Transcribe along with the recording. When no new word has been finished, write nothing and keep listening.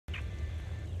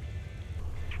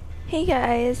Hey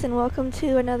guys, and welcome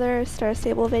to another Star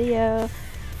Stable video.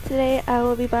 Today I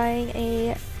will be buying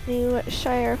a new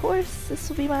Shire horse. This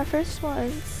will be my first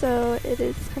one, so it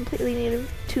is completely new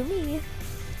to me.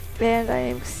 And I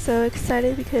am so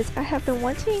excited because I have been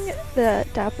wanting the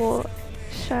Dapple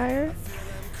Shire,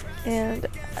 and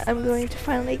I'm going to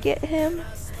finally get him.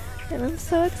 And I'm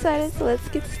so excited, so let's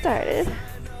get started.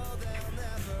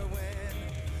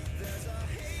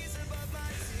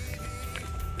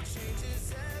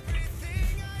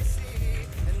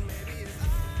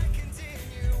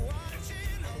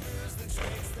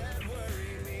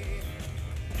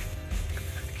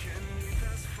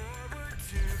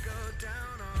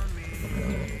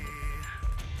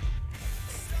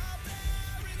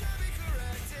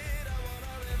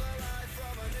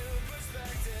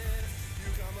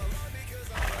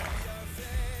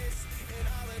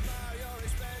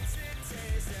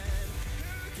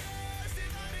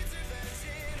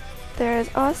 There is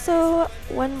also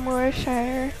one more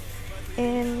Shire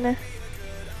in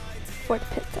Fort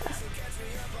Pinta.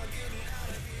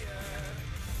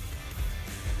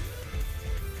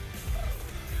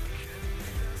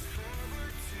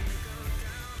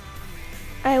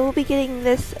 I will be getting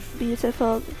this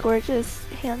beautiful, gorgeous,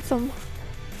 handsome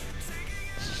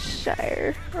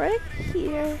Shire right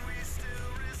here.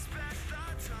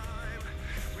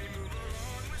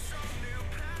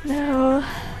 Now,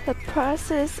 the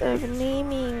process of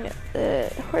naming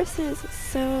the horses is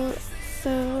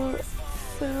so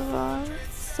long,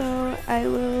 so I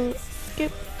will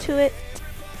skip to it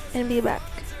and be back.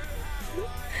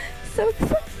 So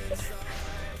excited!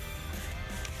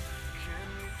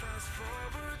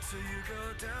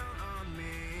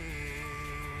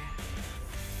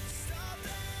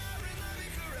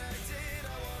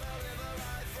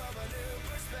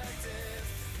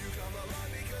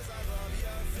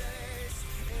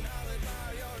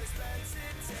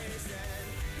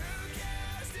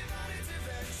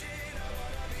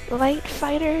 Light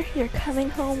Fighter, you're coming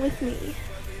home with me.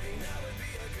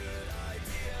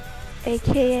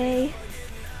 AKA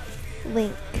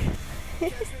Link.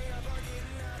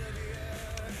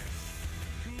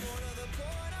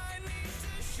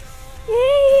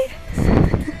 Yay!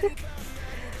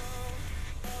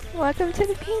 Welcome to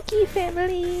the Pinky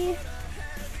family.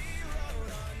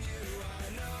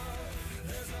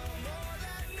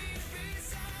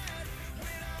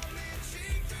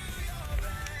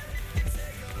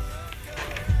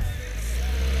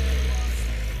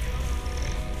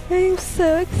 I'm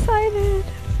so excited.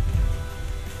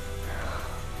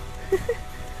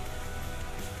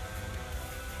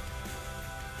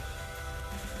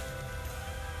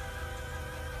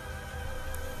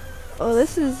 Oh,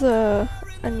 this is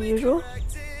unusual.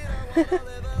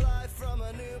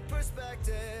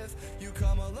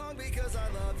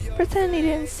 Pretend you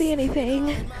didn't see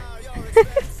anything.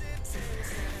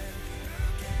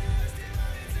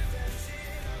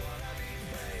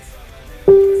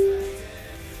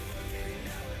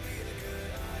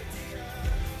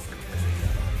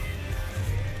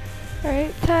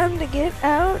 Alright, time to get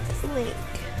out Link.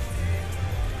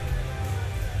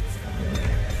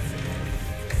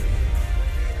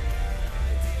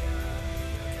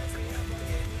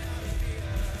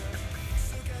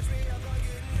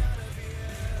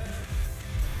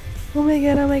 Oh my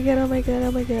god, oh my god, oh my god,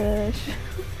 oh my gosh.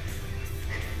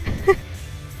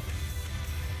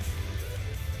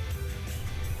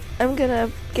 I'm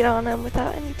gonna get on him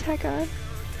without any tech on.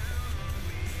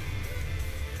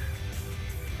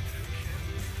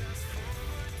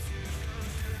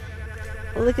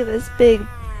 Look at this big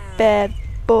bad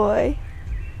boy.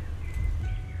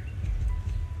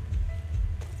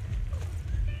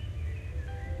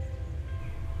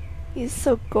 He's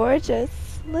so gorgeous.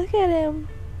 Look at him.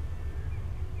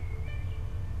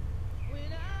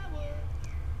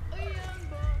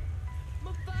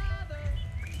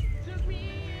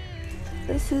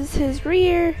 This is his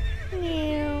rear.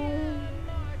 Meow.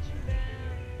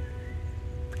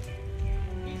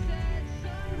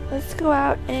 Let's go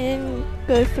out and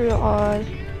go through all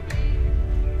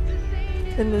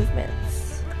the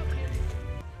movements.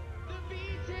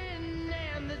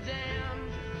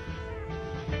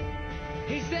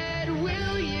 He said,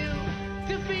 will you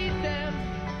defeat them,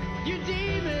 you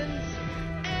demons,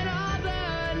 and all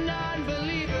the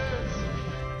non-believers,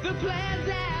 the plans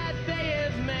that they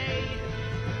have made?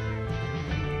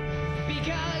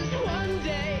 Because one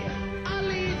day I'll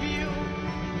leave you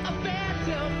a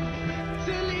phantom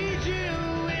to lead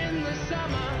you in the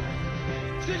summer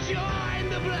to join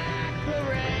the Black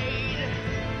Parade.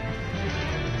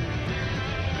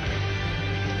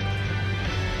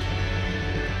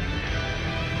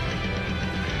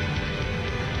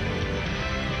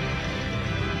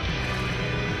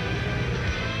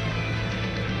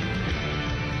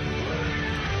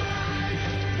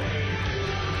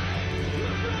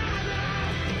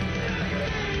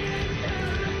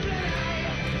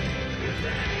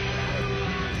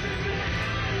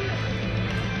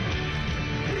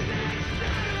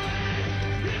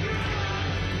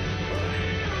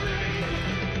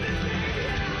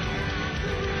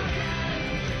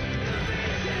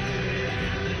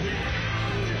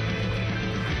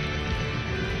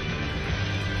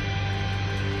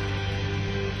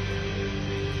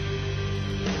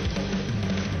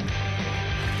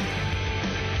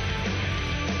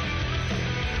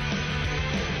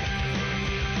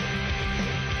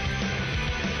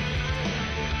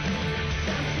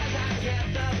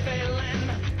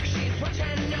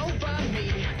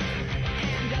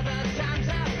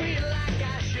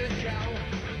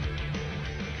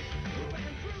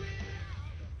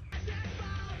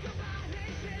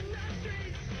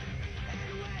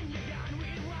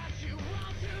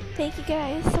 Thank you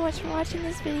guys so much for watching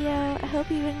this video. I hope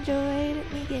you enjoyed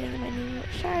me getting my new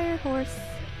Shire horse.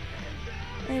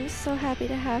 I'm so happy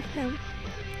to have him.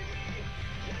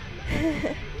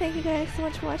 Thank you guys so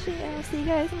much for watching, and I'll see you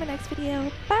guys in my next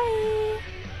video. Bye!